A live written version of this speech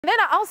Then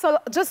I also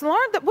just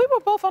learned that we were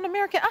both on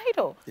American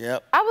Idol.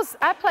 Yep.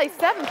 I played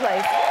 7th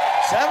place.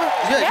 7?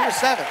 Yeah, yes. you were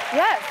 7.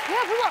 Yes,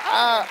 yeah, we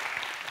were.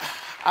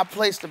 I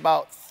placed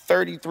about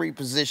 33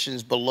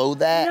 positions below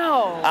that.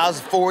 No. I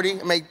was 40,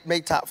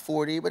 made top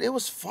 40, but it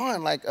was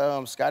fun. Like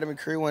Scotty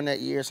McCreery won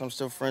that year, so I'm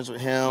still friends with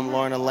him.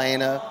 Lauren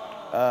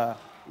Elena,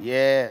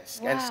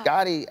 yes. Wow. And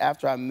Scotty,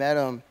 after I met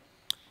him,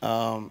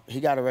 he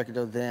got a record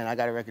deal then. I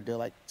got a record deal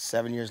like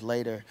 7 years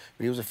later,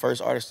 but he was the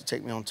first artist to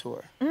take me on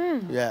tour.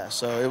 Yeah,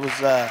 so it was.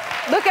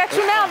 Look at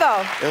you now,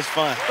 though. It was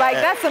fun. Like,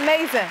 yeah. that's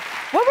amazing.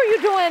 What were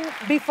you doing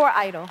before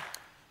Idol?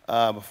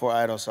 Before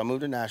Idol, so I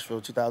moved to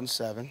Nashville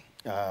 2007.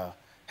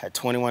 Had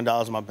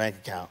 $21 in my bank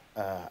account.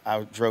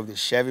 I drove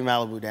this Chevy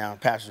Malibu down.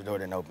 Passenger door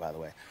didn't open, by the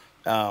way.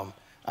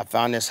 I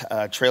found this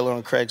trailer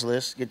on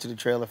Craigslist. Get to the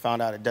trailer,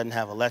 found out it doesn't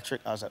have electric.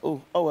 I was like,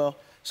 ooh, oh well.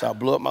 So I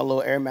blew up my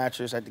little air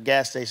mattress at the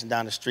gas station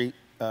down the street.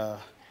 I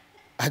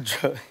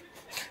drove.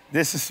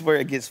 This is where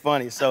it gets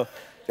funny. So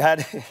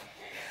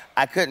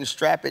I couldn't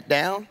strap it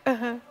down.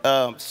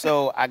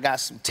 So I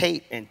got some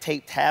tape and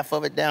taped half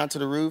of it down to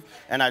the roof,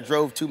 and I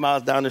drove 2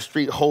 miles down the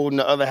street holding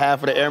the other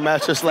half of the air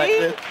mattress like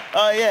this.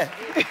 Oh, yeah.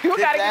 You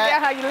gotta get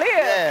down how you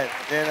live.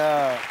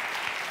 Yeah,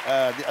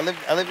 and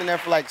I lived in there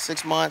for like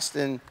 6 months,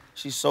 then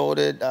she sold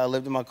it. I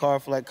lived in my car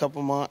for like a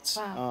couple months.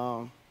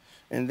 Wow.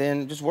 And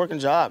then just working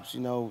jobs,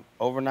 you know,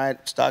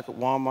 overnight stock at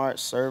Walmart,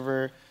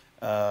 server.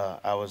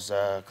 I was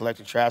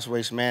collecting trash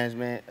waste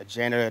management, a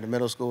janitor at a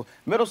middle school.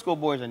 Middle school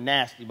boys are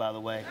nasty, by the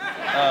way.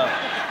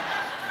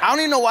 I don't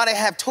even know why they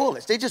have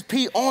toilets. They just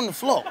pee on the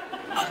floor.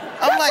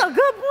 I'm That's a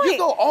good point. You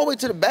go all the way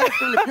to the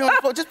bathroom to pee on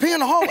the floor. Just pee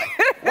in the hallway.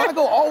 Why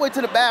go all the way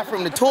to the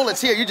bathroom? The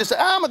toilet's here. You just say,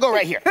 I'm gonna go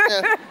right here.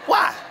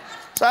 Why?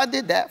 So I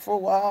did that for a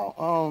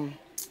while.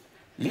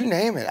 You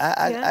name it.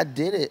 I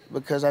did it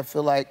because I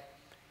feel like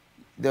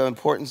the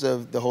importance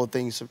of the whole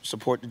thing,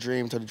 support the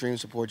dream until the dream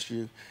supports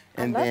you.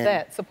 And I love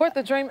that. Support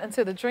the dream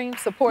until the dream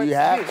supports you. You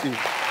have to. Did y'all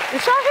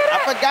hear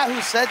that? I forgot who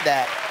said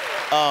that.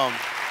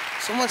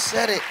 Someone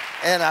said it,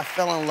 and I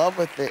fell in love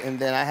with it, and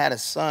then I had a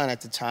son at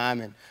the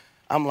time, and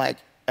I'm like,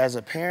 as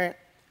a parent,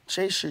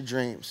 chase your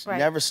dreams. Right.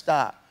 Never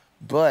stop.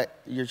 But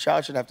your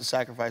child should have to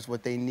sacrifice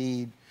what they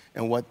need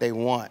and what they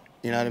want,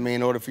 you know what I mean,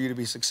 in order for you to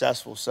be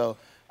successful. So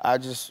I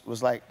just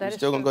was like, I'm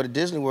still gonna go to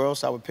Disney World,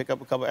 so I would pick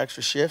up a couple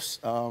extra shifts,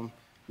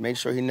 make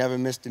sure he never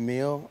missed a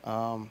meal.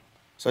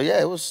 So yeah,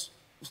 it was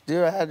a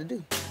deal I had to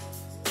do.